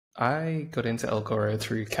I got into Algora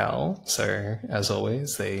through Cal, so as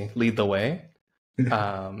always, they lead the way.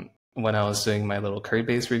 When I was doing my little code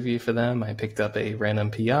base review for them, I picked up a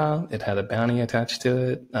random PR. It had a bounty attached to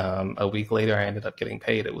it. A week later, I ended up getting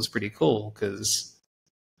paid. It was pretty cool because,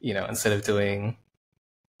 instead of doing,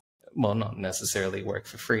 well, not necessarily work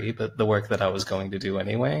for free, but the work that I was going to do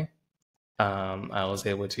anyway, I was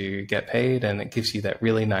able to get paid, and it gives you that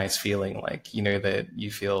really nice feeling, like, that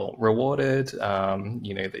you feel rewarded,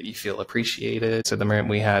 that you feel appreciated. So the moment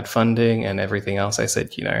we had funding and everything else, I said,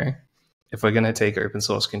 if we're going to take open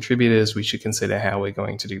source contributors, we should consider how we're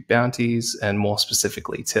going to do bounties and more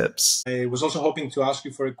specifically tips. I was also hoping to ask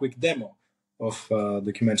you for a quick demo of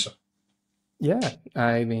Documentum. Yeah,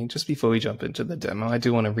 I mean, just before we jump into the demo, I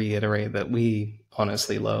do want to reiterate that we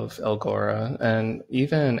honestly love Algora. And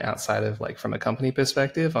even outside of from a company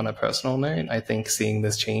perspective, on a personal note, I think seeing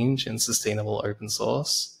this change in sustainable open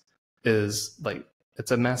source is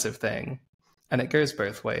it's a massive thing. And it goes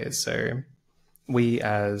both ways. So we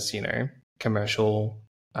as, commercial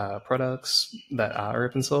products that are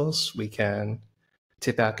open source, we can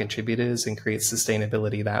tip our contributors and create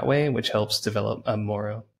sustainability that way, which helps develop a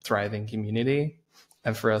more thriving community.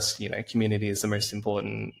 And for us, community is the most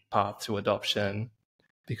important path to adoption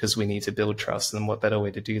because we need to build trust. And what better way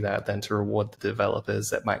to do that than to reward the developers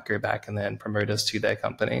that might go back and then promote us to their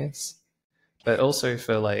companies. But also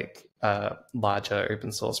for larger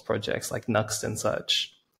open source projects like Nuxt and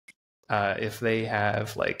such, if they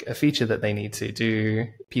have a feature that they need to do,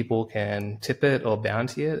 people can tip it or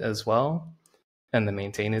bounty it as well. And the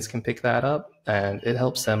maintainers can pick that up, and it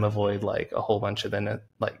helps them avoid a whole bunch of then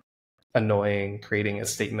annoying creating a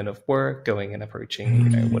statement of work, going and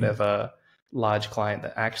approaching whatever large client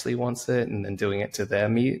that actually wants it, and then doing it to their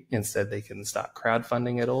meat. Instead, they can start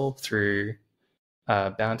crowdfunding it all through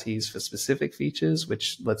bounties for specific features,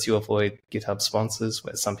 which lets you avoid GitHub sponsors,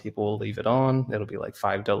 where some people will leave it on. It'll be like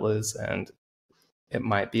 $5, and it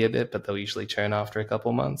might be a bit, but they'll usually churn after a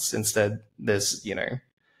couple months. Instead, there's $100,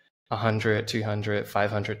 $200,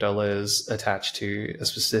 $500 attached to a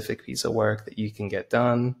specific piece of work that you can get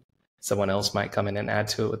done. Someone else might come in and add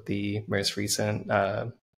to it with the most recent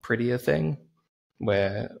prettier thing,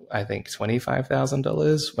 where I think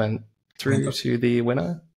 $25,000 went through to the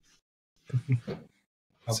winner.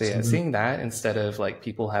 So yeah, seeing that instead of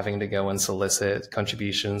people having to go and solicit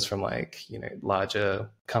contributions from larger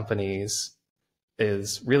companies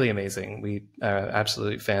is really amazing. We are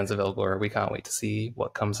absolute fans of Algora. We can't wait to see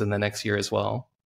what comes in the next year as well.